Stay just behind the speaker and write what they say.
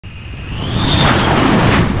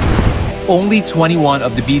only 21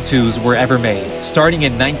 of the B-2s were ever made, starting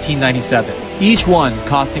in 1997, each one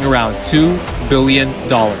costing around $2 billion.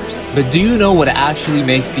 But do you know what actually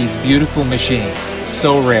makes these beautiful machines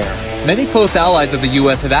so rare? Many close allies of the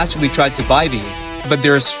US have actually tried to buy these, but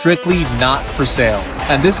they're strictly not for sale.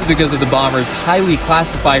 And this is because of the bomber's highly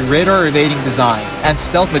classified radar-evading design and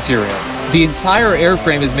stealth materials. The entire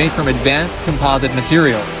airframe is made from advanced composite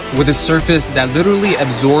materials, with a surface that literally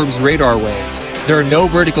absorbs radar waves. There are no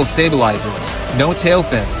vertical stabilizers, no tail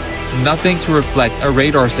fins, nothing to reflect a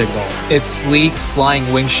radar signal. Its sleek,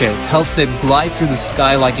 flying wing shape helps it glide through the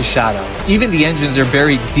sky like a shadow. Even the engines are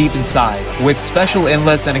buried deep inside, with special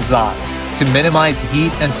inlets and exhausts to minimize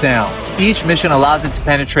heat and sound. Each mission allows it to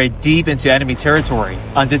penetrate deep into enemy territory,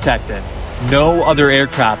 undetected. No other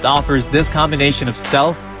aircraft offers this combination of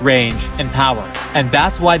stealth, range, and power. And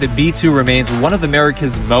that's why the B-2 remains one of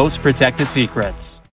America's most protected secrets.